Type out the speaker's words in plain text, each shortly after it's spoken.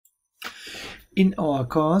In our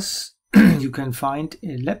course, you can find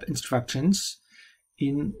lab instructions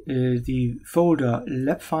in the folder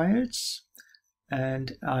lab files,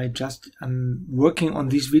 and I'm working on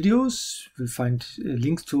these videos. We'll find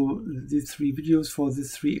links to the 3 videos for the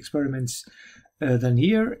 3 experiments then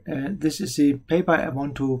here. This is a paper I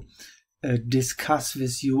want to discuss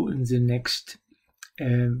with you in the next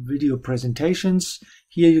video presentations.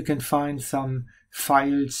 Here you can find some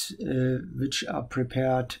files which are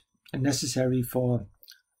prepared and necessary for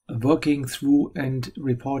working through and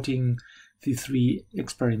reporting the 3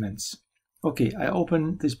 experiments. Okay, I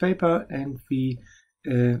open this paper and we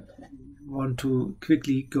want to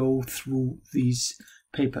quickly go through these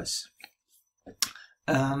papers.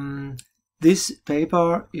 This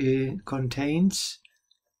paper contains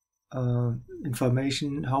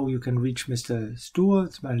information how you can reach Mr.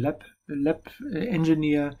 Stewart, my lab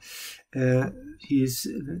engineer. He is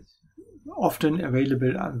often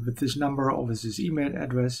available with this number or with his email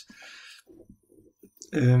address.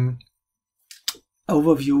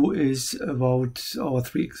 Overview is about our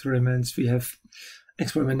 3 experiments. We have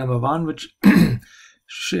experiment number 1, which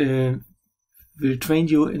will train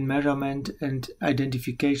you in measurement and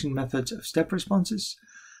identification methods of step responses,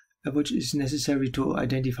 which is necessary to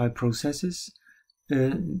identify processes.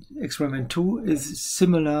 Experiment 2 is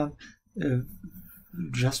similar,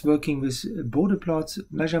 just working with Bode plots,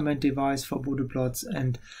 measurement device for Bode plots,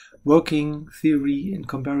 and working theory in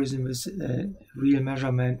comparison with real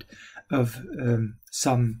measurement of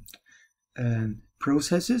some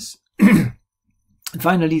processes.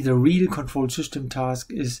 Finally, the real control system task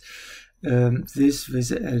is this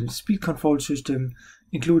with a speed control system,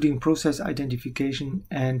 including process identification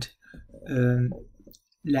and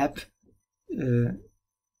lab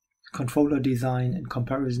controller design and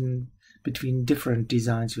comparison between different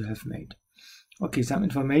designs you have made. Okay, some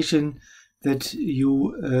information that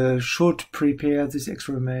you should prepare this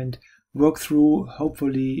experiment, work through,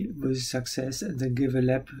 hopefully with success, and then give a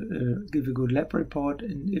good lab report.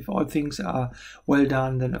 And if all things are well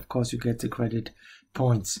done, then of course you get the credit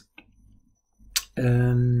points.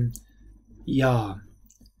 Yeah,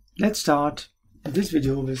 let's start this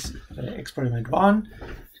video with experiment 1.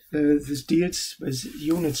 This deals with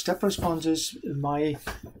unit step responses. My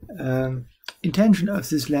intention of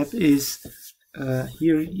this lab is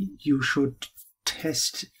here you should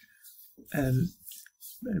test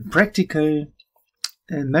practical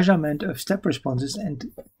measurement of step responses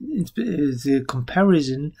and the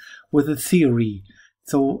comparison with the theory.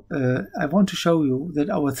 So I want to show you that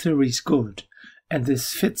our theory is good and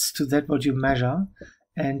this fits to that what you measure.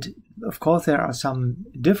 And of course there are some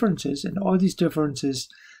differences, and all these differences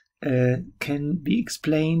can be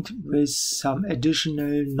explained with some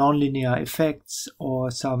additional nonlinear effects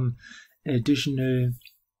or some additional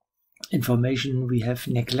information we have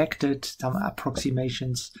neglected, some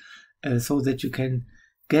approximations, so that you can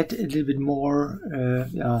get a little bit more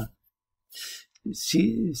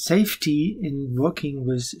safety in working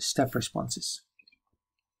with step responses.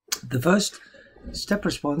 The first step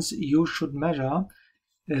response you should measure,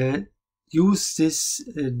 use this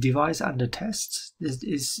device under test. This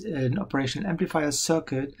is an operational amplifier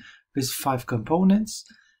circuit with 5 components.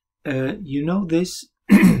 You know this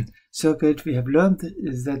circuit. We have learned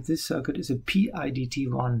that this circuit is a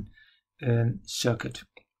PIDT1 circuit.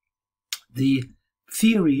 The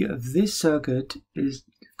theory of this circuit is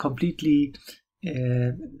completely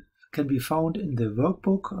can be found in the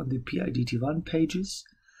workbook on the PIDT1 pages.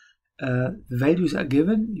 The values are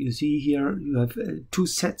given. You see here you have 2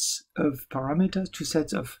 sets of parameters, 2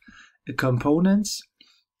 sets of components.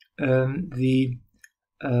 The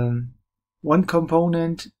one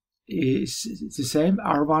component is the same,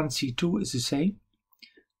 R1, C2 is the same.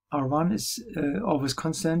 R1 is always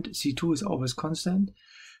constant, C2 is always constant,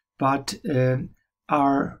 but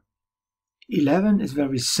R11 is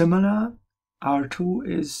very similar, R2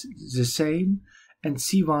 is the same, and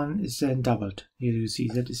C1 is then doubled. Here you see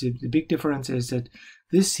that is the big difference is that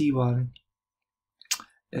this C1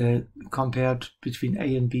 compared between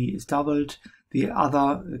A and B is doubled. The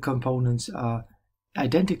other components are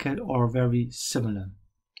identical or very similar.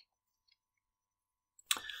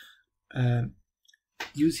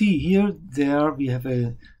 You see here, there we have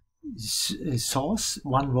a source,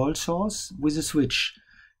 1 volt source with a switch.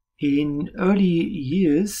 In early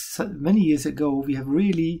years, many years ago, we have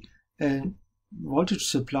really voltage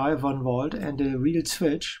supply of 1 volt and a real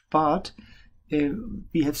switch, but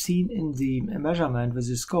we have seen in the measurement with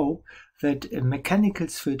the scope that a mechanical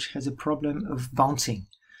switch has a problem of bouncing.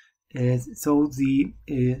 So the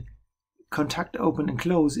contact open and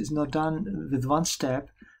close is not done with 1 step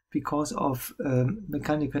because of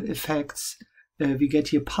mechanical effects we get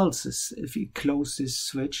here pulses if we close this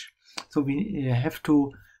switch. So we have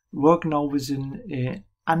to work now with an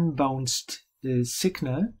unbounced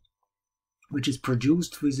signal, which is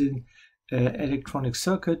produced within electronic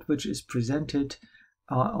circuit, which is presented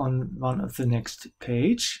on one of the next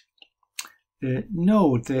page.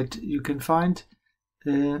 Note that you can find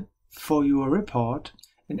for your report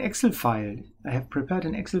an Excel file. I have prepared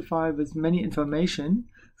an Excel file with many information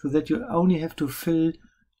so that you only have to fill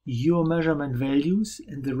your measurement values,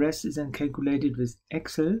 and the rest is then calculated with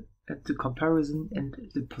Excel at the comparison and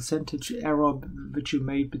the percentage error which you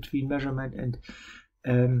made between measurement and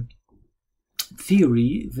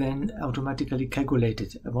theory then automatically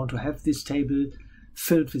calculated. I want to have this table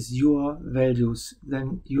filled with your values,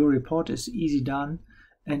 then your report is easy done,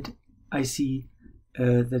 and I see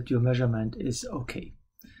that your measurement is okay.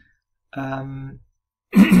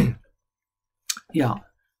 Yeah,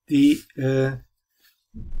 the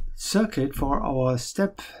circuit for our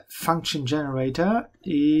step function generator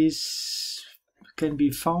can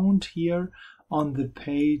be found here on the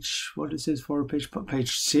page. What is this for?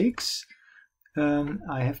 Page 6.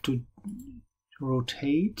 I have to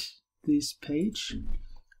rotate this page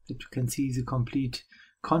that you can see the complete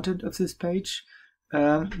content of this page.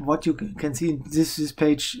 What you can see in this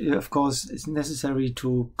page, of course, is necessary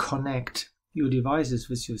to connect your devices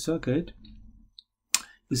with your circuit.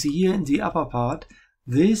 You see here in the upper part,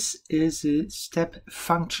 this is a step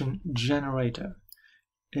function generator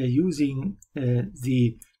using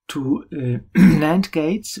the two NAND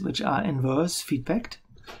gates, which are inverse feedbacked,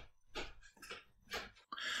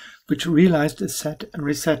 which realized a set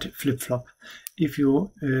reset flip-flop. If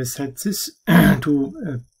you set this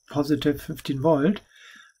to positive 15 volt,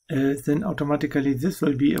 then automatically this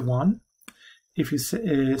will be a 1. If you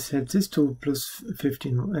set this to plus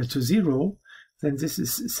 15 to 0, then this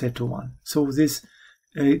is set to 1. So this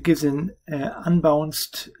gives an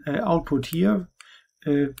unbounced output here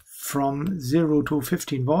from 0 to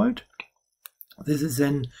 15 volt. This is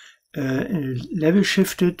then level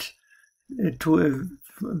shifted to a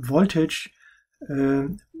voltage,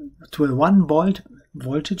 to a 1 volt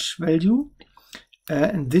voltage value,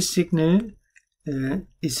 and this signal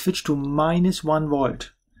is switched to -1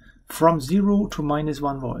 volt, from 0 to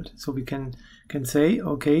 -1 volt. So we can say,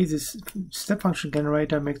 okay, this step function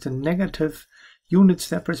generator makes a negative unit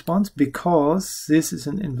step response because this is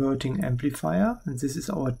an inverting amplifier, and this is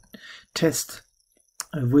our test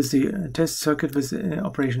with the test circuit with the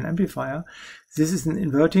operation amplifier. This is an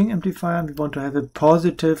inverting amplifier, and we want to have a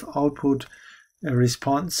positive output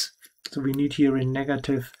response. So we need here a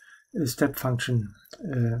negative step function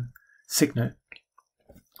signal.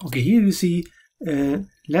 Okay, here you see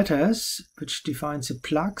letters which defines the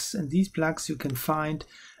plugs, and these plugs you can find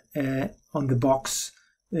on the box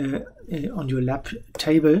on your lab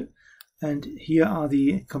table, and here are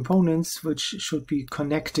the components which should be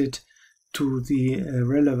connected to the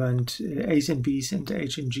relevant A's and B's and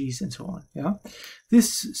H and G's and so on. Yeah,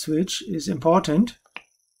 this switch is important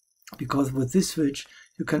because with this switch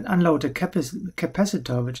you can unload a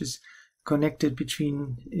capacitor which is connected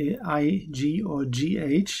between IG or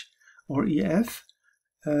GH or EF.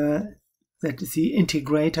 That is the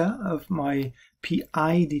integrator of my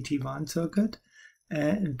PI DT1 circuit.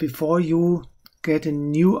 And before you get a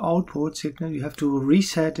new output signal, you have to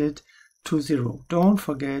reset it to 0. Don't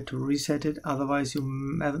forget to reset it, otherwise you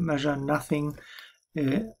measure nothing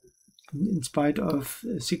in spite of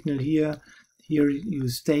a signal here. Here you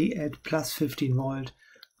stay at plus 15 volt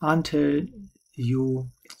until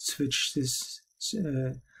you switch this,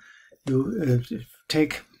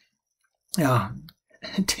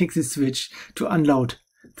 take the switch to unload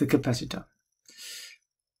the capacitor.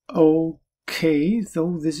 Okay,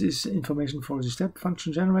 so this is information for the step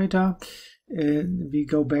function generator. We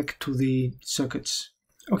go back to the circuits.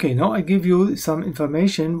 Okay, now I give you some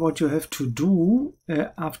information what you have to do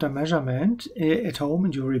after measurement at home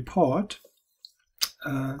in your report.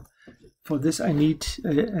 For this I need,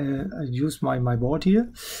 I use my board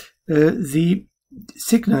here. The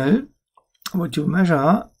signal what you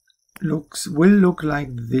measure will look like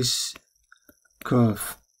this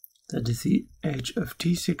curve. That is the H of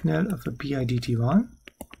T signal of a PIDT1.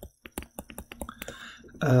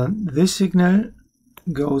 This signal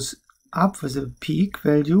goes up with a peak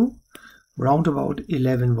value round about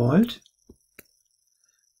 11 volt.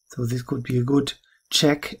 So this could be a good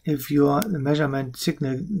check. If your measurement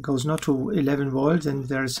signal goes not to 11 volts, then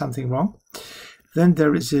there is something wrong. Then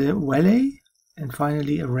there is a valley and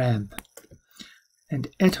finally a ramp. And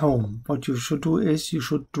at home, what you should do is you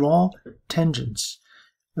should draw tangents.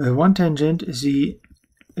 One tangent is the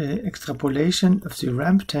extrapolation of the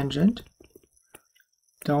ramp tangent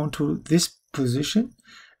down to this position,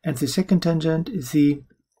 and the second tangent is the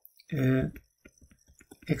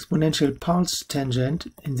exponential pulse tangent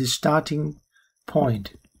in the starting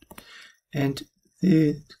point. And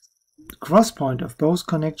the cross point of both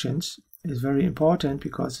connections is very important,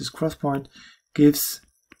 because this cross point gives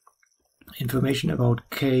information about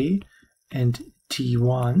K and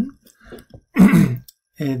T1.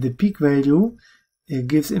 The peak value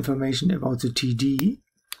gives information about the TD,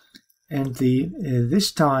 and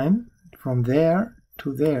this time from there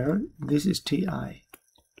to there, this is Ti.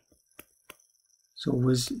 So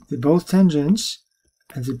with both tangents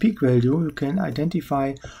and the peak value, you can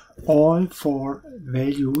identify all four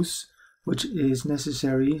values which is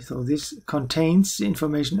necessary. So this contains the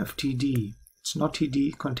information of TD. It's not TD,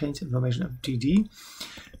 it contains information of TD.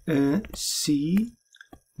 See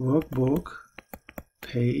workbook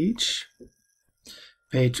page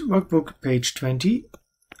workbook page 20.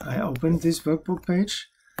 I opened this workbook page.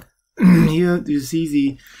 Here you see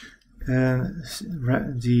the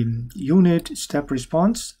unit step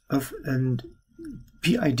response of an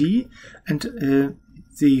PID, and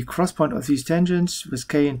the cross point of these tangents with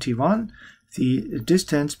K and T1, the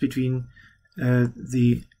distance between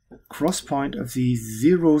the cross point of the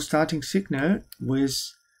zero starting signal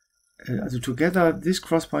with together, this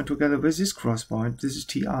cross point together with this cross point, this is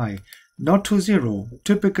Ti, not to zero.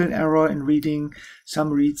 Typical error in reading, some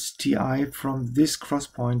reads Ti from this cross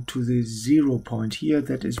point to the 0 point here.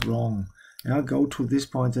 That is wrong. Yeah, go to this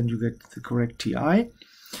point and you get the correct Ti.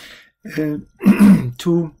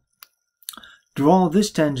 To draw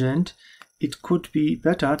this tangent, it could be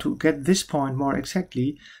better to get this point more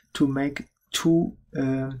exactly, to make two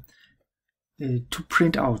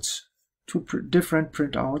printouts, different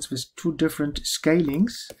printouts with two different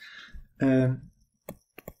scalings.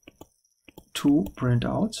 Two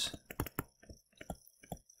printouts.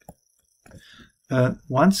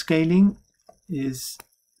 One scaling is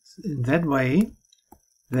in that way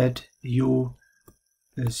that you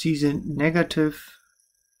see the negative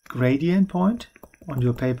gradient point on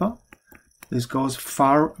your paper. This goes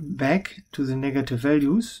far back to the negative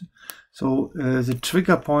values. So the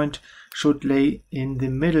trigger point should lay in the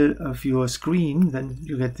middle of your screen. Then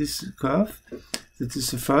you get this curve. This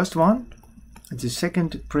is the first one. And the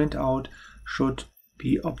second printout should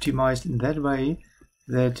be optimized in that way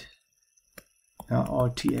that or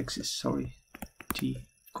t-axis, sorry, t,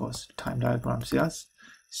 of course, time diagrams, yes,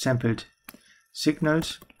 sampled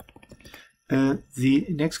signals. The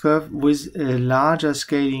next curve with a larger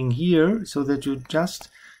scaling here, so that you just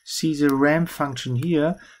see the ramp function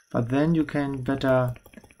here, but then you can better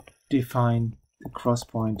define the cross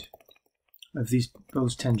point of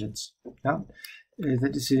both tangents. Yeah,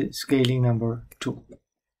 that is the scaling number 2.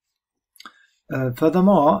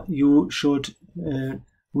 Furthermore, you should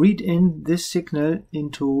read in this signal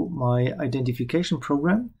into my identification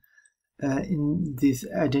program. In this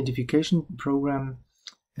identification program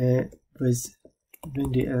with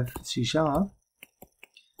WinDF C#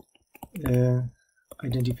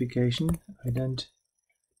 ident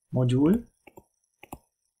module,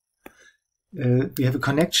 we have a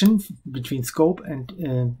connection between scope and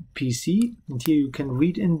PC, and here you can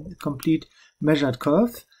read in complete measured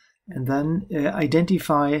curve, and then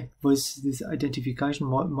identify with this identification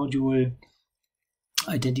module,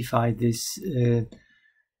 identify this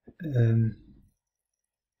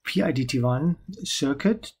PIDT1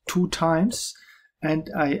 circuit 2 times, and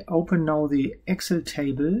I open now the Excel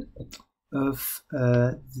table of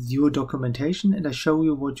your documentation, and I show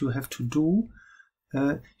you what you have to do.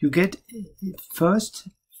 You get first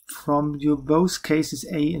from your both cases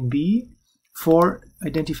A and B 4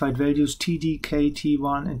 identified values TD, K,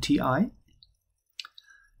 T1 and Ti,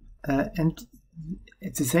 and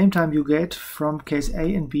at the same time you get from case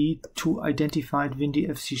A and B 2 identified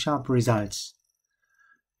WinDF C# results.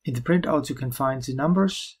 In the printouts you can find the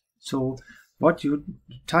numbers, so what you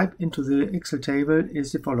type into the Excel table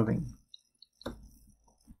is the following.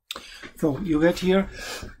 So you get here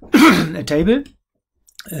a table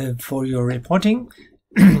for your reporting.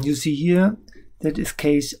 You see here that is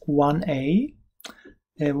case 1A.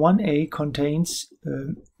 1A contains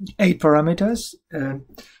 8 parameters.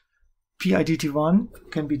 PIDT1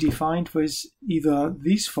 can be defined with either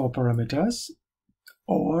these 4 parameters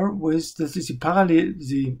or with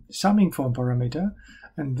the summing form parameter,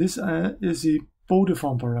 and this is the Bode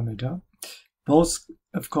form parameter. Both,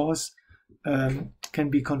 of course, can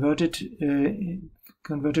be converted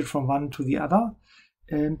from one to the other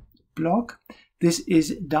block. This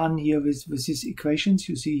is done here with these equations.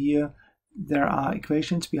 You see here there are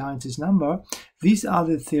equations behind this number. These are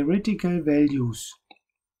the theoretical values.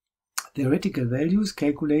 Theoretical values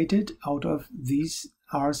calculated out of these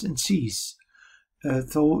R's and C's.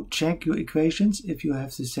 So check your equations if you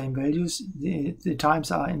have the same values. The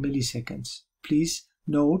times are in milliseconds. Please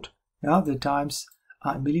note, the times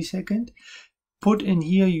are in millisecond. Put in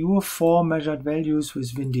here your 4 measured values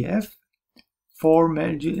with WinDF, 4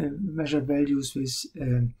 measured values with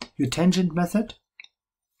your tangent method,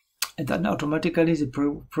 and then automatically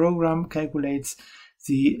the program calculates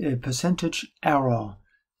the percentage error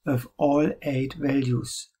of all 8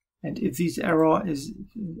 values. And if this error is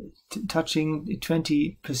touching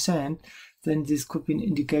 20%, then this could be an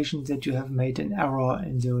indication that you have made an error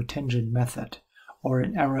in your tangent method or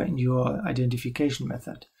an error in your identification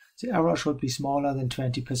method. The error should be smaller than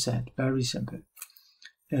 20%, very simple.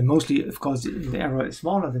 Mostly, of course, the error is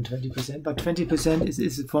smaller than 20%, but 20%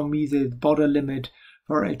 is for me the border limit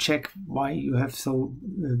where I check why you have so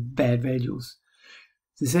bad values.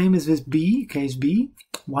 The same is with B, case B,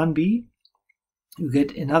 1B. You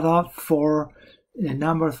get another 4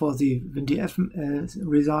 numbers for the WinDF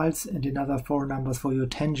results and another 4 numbers for your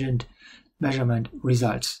tangent measurement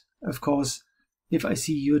results. Of course, if I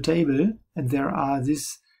see your table and there are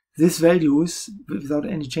these values without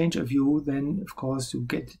any change of view, then of course you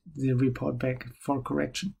get the report back for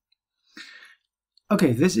correction.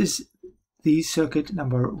 Okay, this is the circuit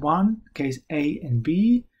number 1, case A and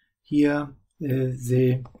B. Here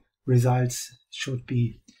the results should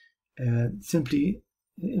be simply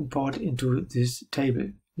import into this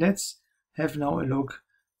table. Let's have now a look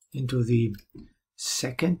into the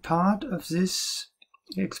second part of this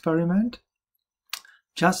experiment.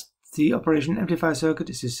 Just the operation amplifier circuit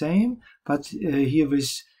is the same, but here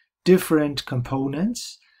with different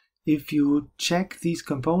components. If you check these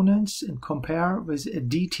components and compare with a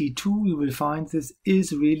DT2, you will find this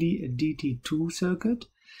is really a DT2 circuit,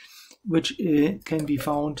 which can be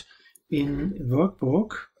found in a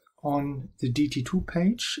workbook on the DT2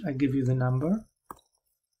 page. I give you the number.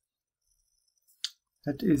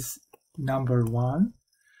 That is number 1.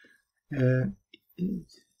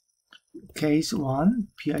 Case 1,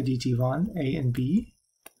 PIDT1, A and B.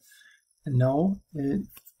 And now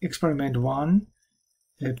experiment 1,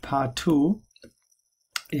 part 2,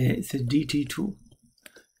 is a DT2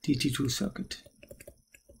 circuit.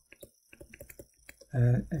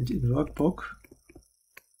 And in workbook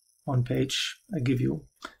on page, I give you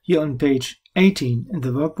here on page 18 in the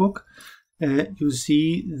workbook, you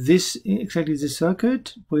see this exactly the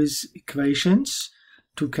circuit with equations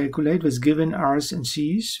to calculate with given R's and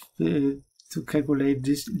C's to calculate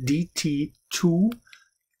this DT2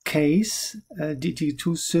 case,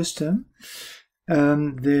 DT2 system.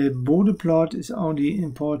 The Bode plot is only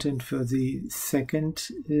important for the second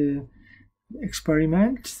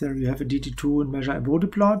experiment. There you have a DT2 and measure a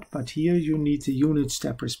Bode plot, but here you need the unit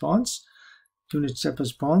step response. Unit step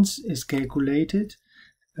response is calculated.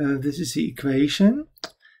 This is the equation,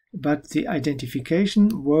 but the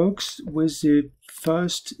identification works with the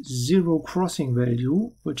first zero crossing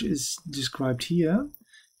value, which is described here.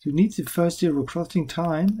 You need the first zero crossing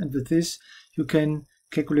time, and with this you can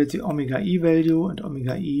calculate the omega E value, and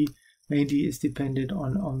omega E mainly is dependent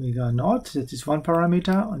on omega naught. That is one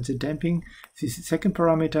parameter. On the damping, this is the second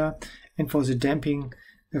parameter. And for the damping,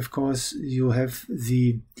 of course, you have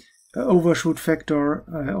the overshoot factor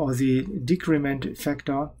or the decrement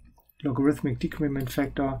factor, logarithmic decrement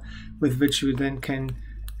factor, with which you then can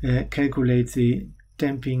calculate the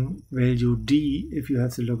damping value D if you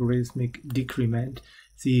have the logarithmic decrement,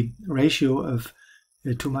 the ratio of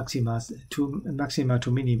two maxima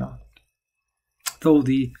to minima. So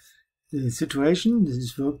the situation, this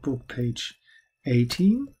is workbook page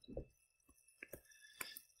 18.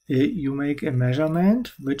 You make a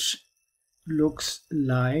measurement which looks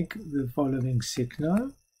like the following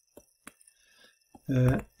signal.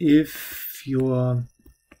 If your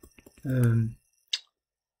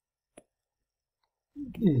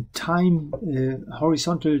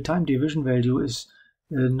horizontal time division value is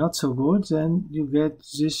not so good, then you get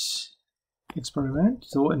this experiment.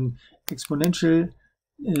 So an exponential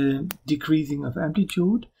decreasing of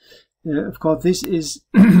amplitude. Of course, this is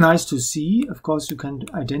nice to see. Of course, you can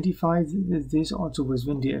identify this also with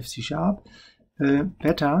WinDF C#.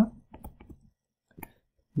 Better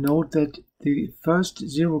note that the first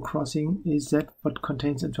zero crossing is that what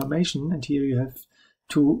contains information, and here you have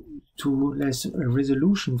to less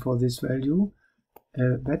resolution for this value.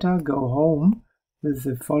 Better go home with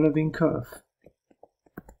the following curve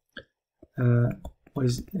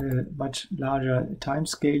with much larger time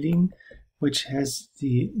scaling, which has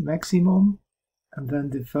the maximum and then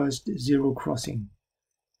the first zero crossing.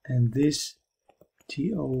 And this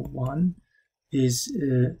TO1 is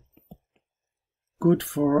good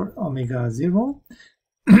for omega 0,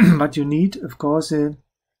 but you need, of course, a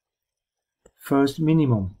first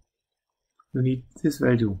minimum. You need this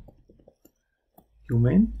value,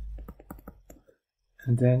 Umin,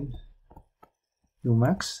 and then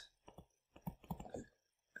Umax,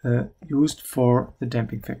 used for the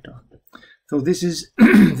damping factor. So this is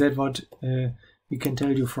that what we can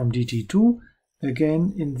tell you from DT2.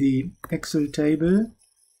 Again, in the Excel table,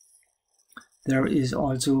 there is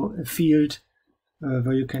also a field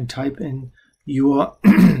where you can type in your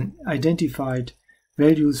identified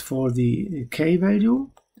values for the K value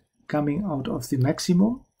coming out of the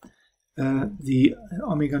maximum, the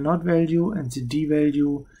omega naught value and the D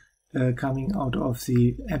value coming out of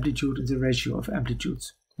the amplitude and the ratio of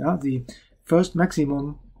amplitudes. Yeah, the first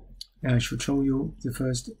maximum, I should show you the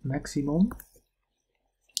first maximum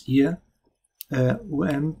here.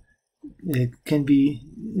 UM can be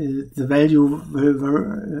the value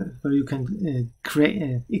where you can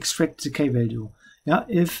extract the K value. Yeah,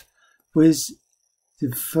 if with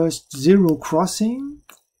the first zero crossing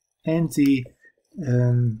and the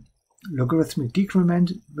logarithmic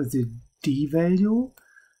decrement with the D value,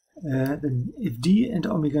 then if D and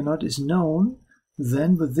omega naught is known,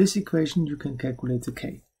 then with this equation you can calculate the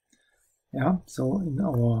K. Yeah, so in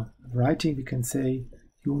our writing we can say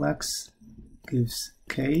Umax gives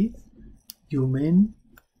K, Umin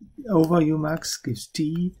over Umax gives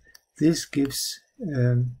T, this gives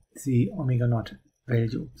the omega naught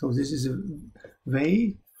value. So this is a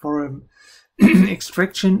way for an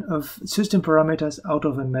extraction of system parameters out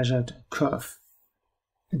of a measured curve.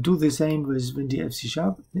 And do the same with WinDF C#,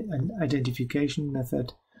 an identification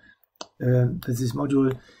method. With this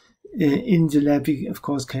module in the lab, we of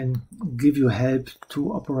course can give you help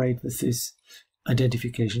to operate with this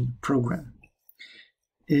identification program.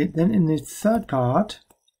 Then in the third part,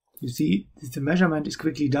 you see the measurement is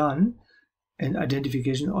quickly done and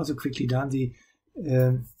identification also quickly done. The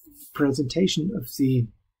presentation of the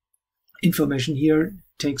information here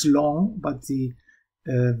takes long, but the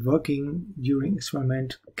working during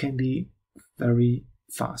experiment can be very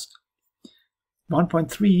fast.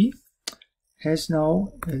 1.3 has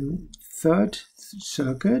now a third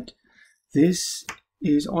circuit. This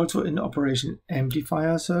is also an operation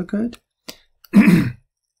amplifier circuit.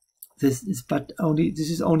 This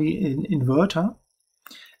is only an inverter.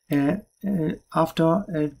 After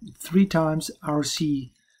 3 times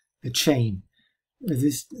RC chain.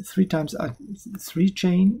 This 3 times 3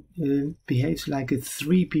 chain behaves like a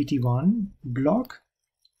 3PT1 block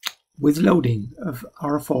with loading of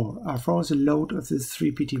R4. R4 is a load of this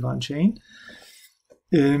 3PT1 chain.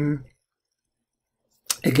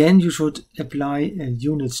 Again, you should apply a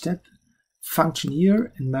unit step function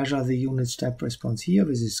here and measure the unit step response here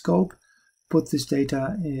with the scope. Put this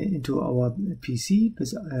data into our PC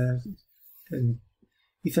with an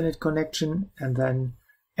Ethernet connection and then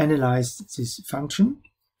analyze this function.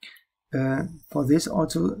 For this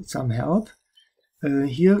also some help.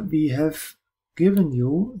 Here we have given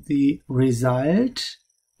you the result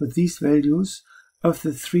with these values of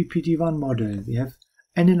the 3PT1 model. We have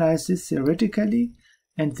analyzed this theoretically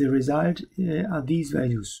and the result are these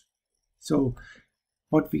values. So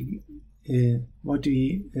what we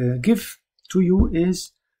give to you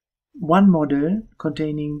is one model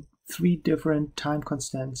containing 3 different time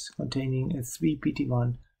constants containing a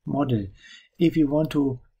 3PT1 model. If you want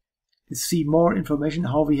to see more information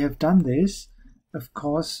how we have done this, of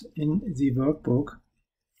course in the workbook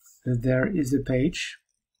there is a page.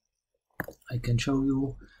 I can show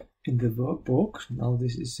you in the workbook. Now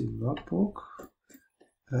this is the workbook.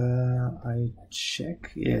 I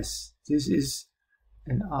check. Yes, this is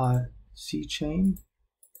an RC chain.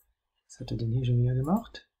 Was hat er denn hier schon wieder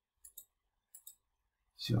gemacht?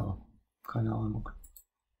 So, keine Ahnung.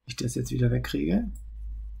 Ich das jetzt wieder wegkriege.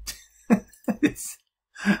 Jetzt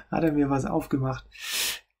hat er mir was aufgemacht,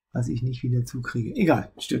 was ich nicht wieder zukriege.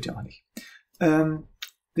 Egal, stört ja auch nicht.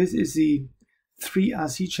 This is the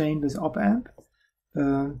 3RC chain with op-amp.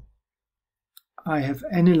 I have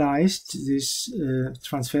analyzed this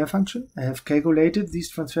transfer function. I have calculated this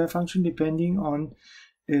transfer function depending on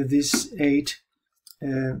these 8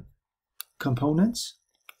 components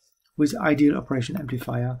with ideal operation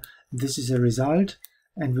amplifier. This is a result,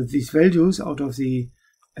 and with these values out of the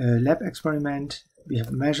lab experiment, we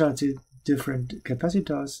have measured the different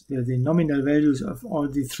capacitors. The nominal values of all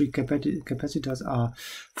the 3 capacitors are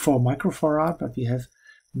 4 microfarad, but we have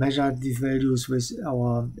measured these values with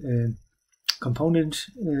our component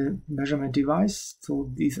measurement device.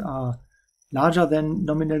 So these are larger than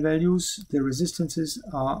nominal values. The resistances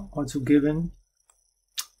are also given,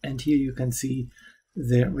 and here you can see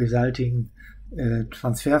the resulting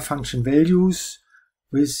transfer function values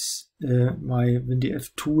with my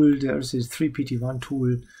WinDF tool. There is a 3PT1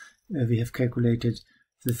 tool we have calculated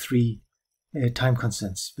the three time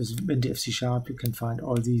constants. With WinDF C# you can find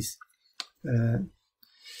all these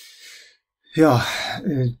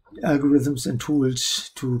algorithms and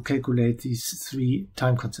tools to calculate these three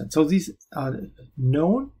time constants. So these are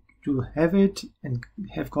known, to have it and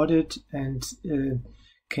have got it, and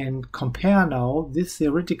can compare now these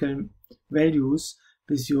theoretical values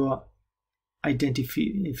with your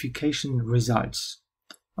identification results.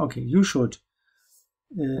 Okay, you should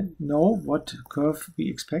know what curve we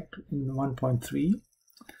expect in 1.3.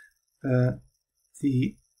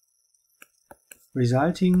 The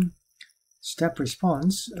resulting step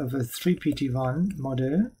response of a 3PT1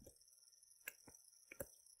 model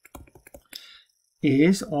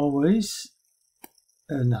is always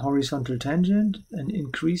an horizontal tangent, an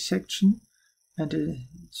increase section, and a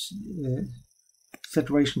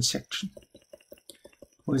saturation section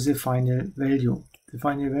with the final value. The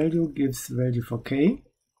final value gives the value for k.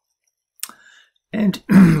 And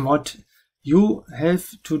what you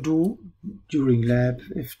have to do during lab,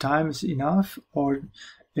 if time is enough, or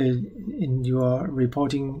in your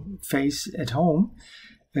reporting phase at home,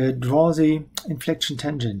 draw the inflection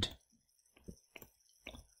tangent.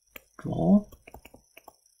 Draw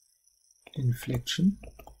inflection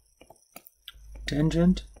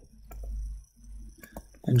tangent.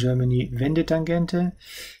 In Germany, Wendetangente.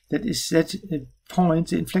 That is that point,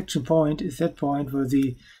 the inflection point is that point where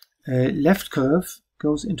the left curve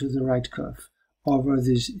goes into the right curve, or where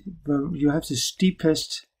you have the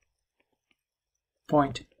steepest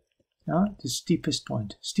point, the steepest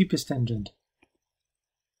point, steepest tangent.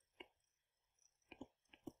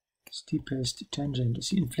 Steepest tangent is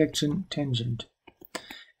the inflection tangent.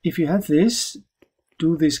 If you have this,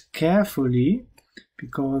 do this carefully,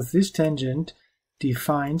 because this tangent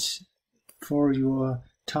defines for your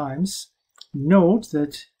times. Note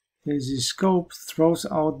that the scope throws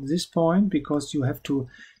out this point because you have to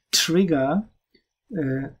trigger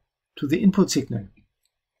to the input signal.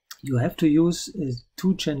 You have to use a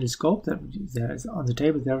two-channel scope. There is on the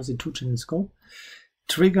table, there is a two-channel scope.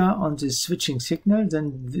 Trigger on the switching signal,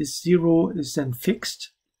 then this 0 is then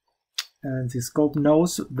fixed. And the scope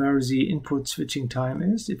knows where the input switching time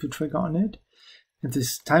is if you trigger on it. And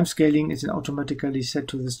this time scaling is automatically set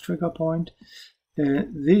to this trigger point.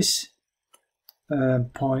 This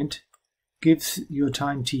point gives your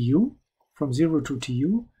time tu, from 0 to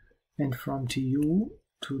tu, and from tu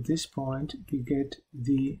to this point we get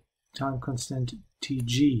the time constant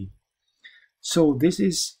tg. So this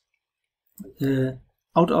is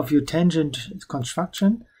out of your tangent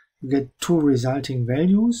construction, you get two resulting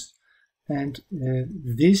values, and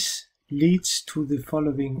this leads to the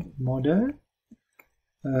following model.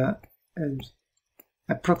 And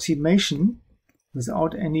approximation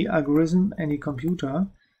without any algorithm, any computer,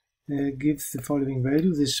 gives the following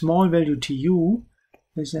value. The small value tu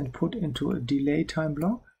is then put into a delay time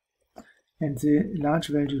block, and the large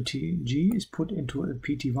value tg is put into a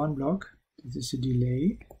PT1 block. This is a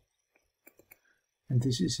delay, and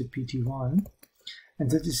this is a PT1,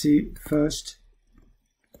 and that is the first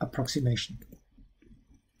approximation.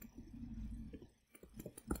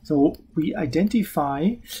 So we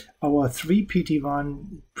identify our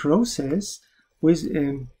 3PT1 process with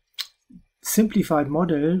a simplified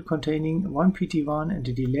model containing one PT1 and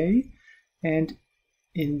a delay, and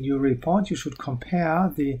in your report you should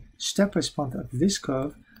compare the step response of this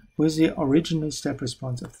curve with the original step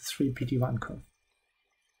response of the 3PT1 curve.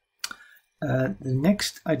 The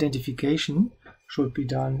next identification should be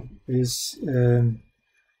done with,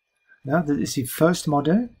 that is the first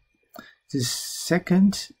model. The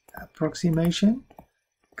second approximation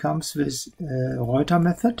comes with Reuter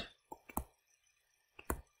method.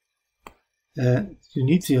 You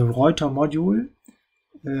need the Reuter module.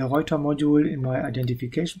 Reuter module in my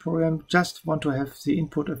identification program. Just want to have the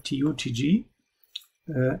input of tu, tg,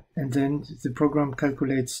 and then the program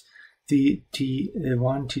calculates the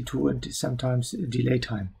t1, t2, and sometimes delay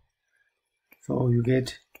time. So you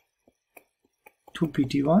get two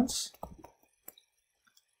PT1s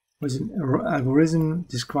with an algorithm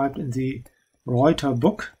described in the Reuter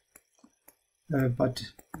book, but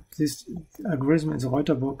this algorithm in the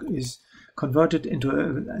Reuter book is converted into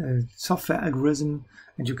a software algorithm,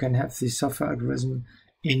 and you can have this software algorithm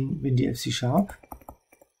in WinDF C#.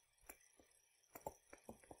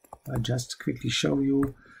 I'll just quickly show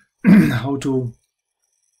you how to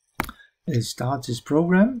start this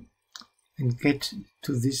program and get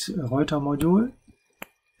to this Reuter module.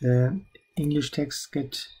 English text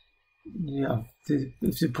get,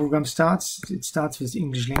 if the program starts, it starts with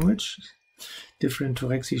English language, different to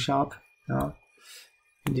Rec C#.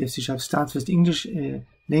 WinDF C# starts with English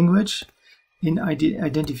language, In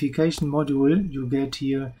identification module, you get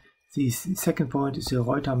here the second point is the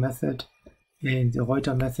Reuter method, and the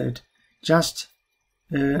Reuter method just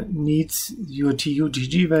needs your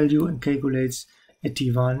TU-TG value and calculates a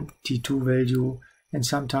T1, T2 value, and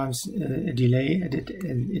sometimes a delay,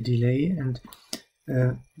 and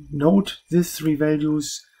note these three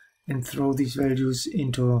values and throw these values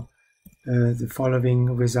into the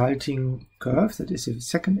following resulting curve. That is the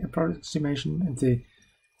second approximation, and the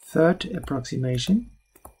third approximation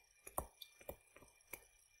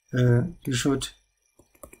you should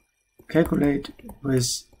calculate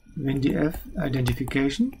with WinDF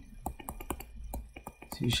identification,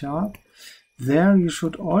 C#. There you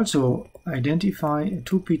should also identify a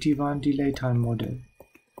 2PT1 delay time model.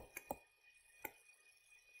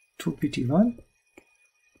 2PT1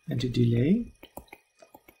 and a delay.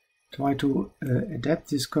 Try to adapt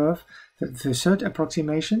this curve. That's the third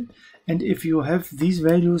approximation. And if you have these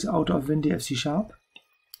values out of WinDF C#,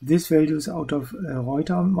 these values out of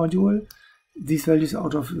Reuter module, these values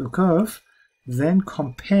out of the curve, then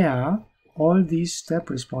compare all these step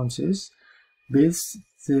responses with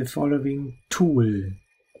the following tool.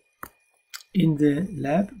 In the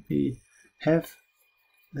lab, we have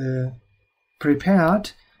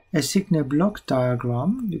prepared a signal block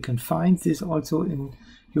diagram. You can find this also in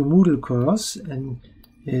your Moodle course, and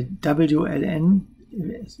WLN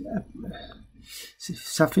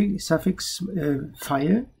suffix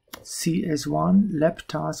file CS1 lab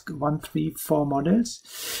task 134 models,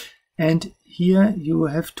 and here you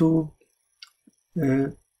have to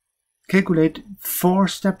calculate 4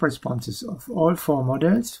 step responses of all 4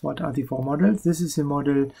 models. What are the 4 models? This is a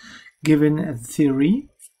model given as theory.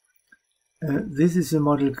 This is the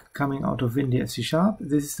model coming out of WinDF C#.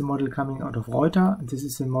 This is the model coming out of Reuter. And this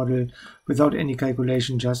is the model without any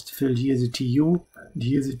calculation, just fill here the TU and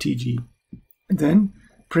here the TG. And then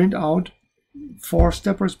print out 4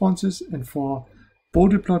 step responses and 4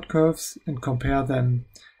 Bode plot curves and compare them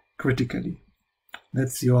critically.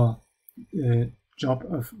 That's your job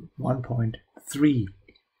of 1.3.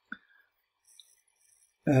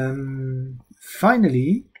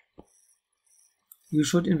 Finally, you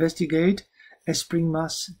should investigate a spring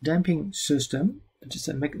mass damping system, which is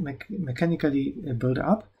a mechanically built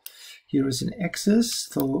up. Here is an axis,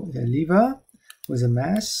 so a lever with a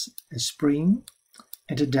mass, a spring,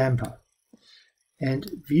 and a damper.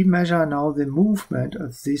 And we measure now the movement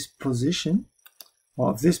of this position,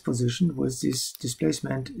 or of this position, with this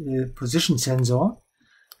displacement position sensor.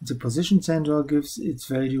 The position sensor gives its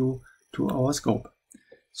value to our scope.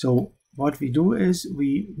 So what we do is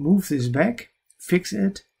we move this back, fix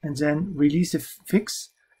it, and then release the fix,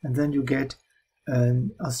 and then you get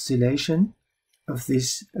an oscillation of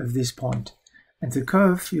this point. And the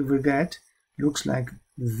curve you will get looks like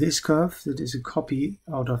this curve. That is a copy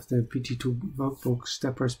out of the PT2 workbook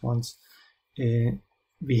step response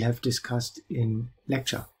we have discussed in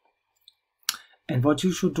lecture. And what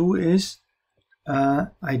you should do is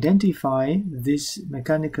identify this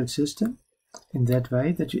mechanical system in that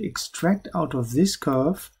way that you extract out of this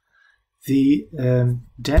curve the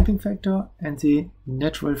damping factor and the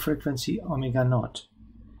natural frequency omega naught.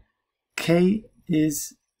 K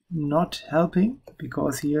is not helping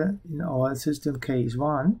because here in our system K is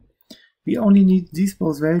 1. We only need these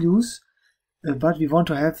both values, but we want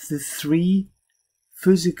to have the 3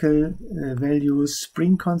 physical values: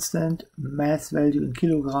 spring constant, mass value in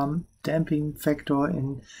kilogram, damping factor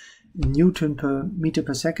in Newton per meter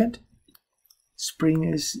per second. Spring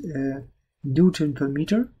is Newton per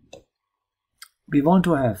meter. We want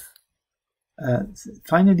to have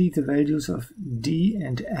finally the values of D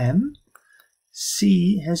and M.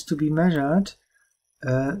 C has to be measured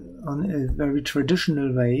on a very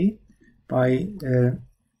traditional way by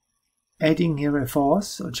adding here a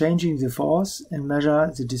force or changing the force and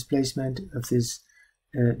measure the displacement of this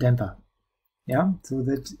damper. Yeah, so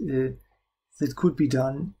that that could be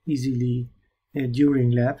done easily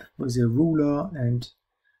during lab with a ruler, and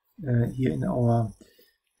here in our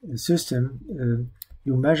system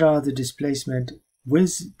you measure the displacement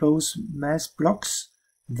with both mass blocks,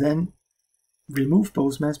 then remove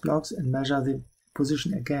both mass blocks and measure the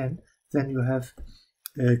position again. Then you have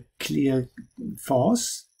a clear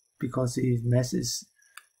force because the mass is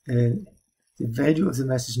the value of the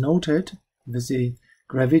mass is noted with the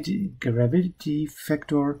gravity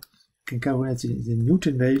factor. Can calculate the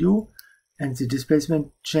Newton value, and the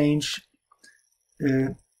displacement change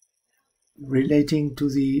relating to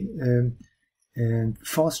the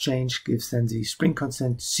force change gives then the spring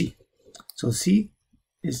constant C. So C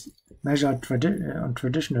is measured on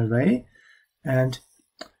traditional way, and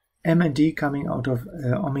M and D coming out of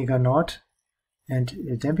omega naught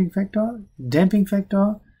and damping factor. Damping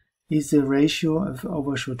factor is the ratio of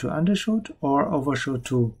overshoot to undershoot or overshoot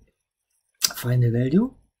to final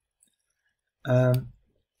value.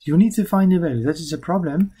 You need the final value. That is a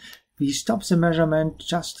problem. We stop the measurement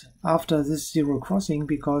just after this zero crossing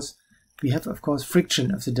because we have, of course,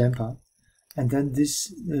 friction of the damper. And then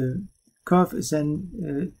this curve is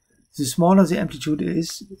then, the smaller the amplitude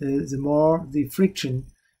is, the more the friction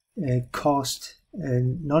caused a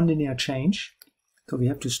nonlinear change. So we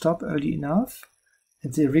have to stop early enough.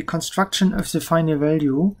 And the reconstruction of the final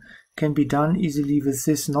value can be done easily with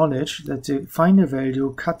this knowledge that the final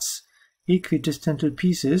value cuts equidistant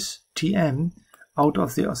pieces, Tm, out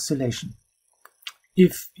of the oscillation.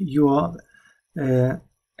 If your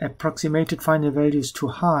approximated final value is too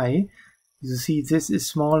high, you see this is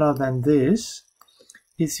smaller than this.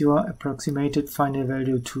 Is your approximated final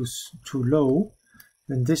value too low,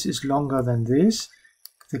 then this is longer than this.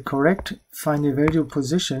 The correct final value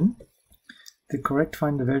position,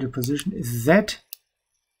 is that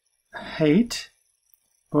height,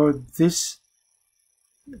 or this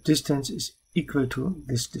distance is equal to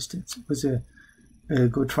this distance. With a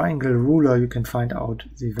good triangle ruler you can find out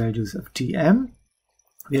the values of Tm.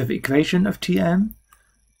 We have equation of Tm,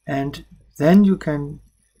 and then you can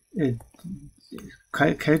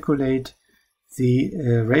calculate the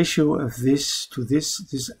ratio of this to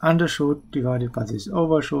this undershoot divided by this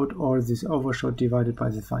overshoot, or this overshoot divided by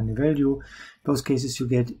the final value. In both cases you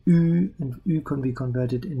get U, and U can be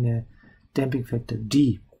converted in a damping factor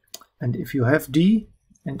D. And if you have D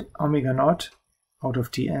and omega naught out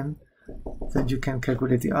of Tm, then you can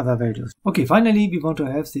calculate the other values. Okay, finally we want to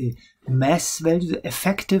have the mass value, the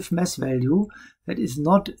effective mass value. That is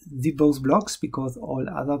not the both blocks, because all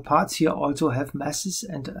other parts here also have masses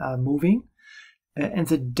and are moving. And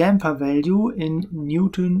the damper value in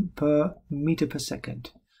Newton per meter per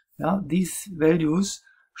second. Now, these values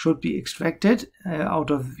should be extracted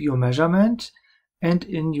out of your measurement, and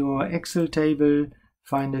in your Excel table,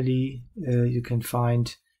 finally, you can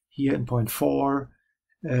find here in point 4,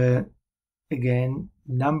 again,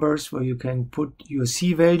 numbers where you can put your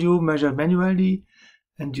C value measured manually,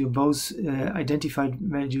 and your both identified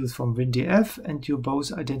values from WinDF, and your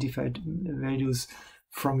both identified values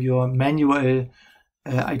from your manual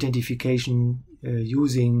identification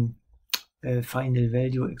using final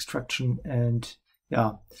value extraction and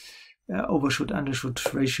overshoot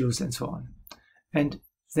undershoot ratios and so on. And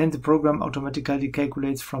then the program automatically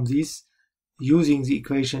calculates from these, using the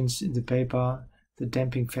equations in the paper, the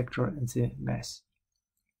damping factor and the mass.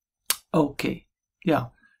 Okay,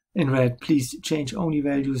 in red, please change only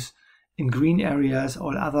values in green areas.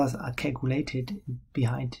 All others are calculated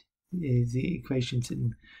behind the equations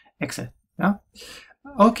in Excel.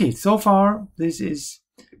 Okay, so far this is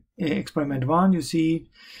experiment 1. You see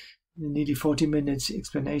nearly 40 minutes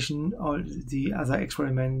explanation. All the other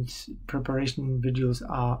experiment preparation videos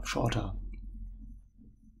are shorter.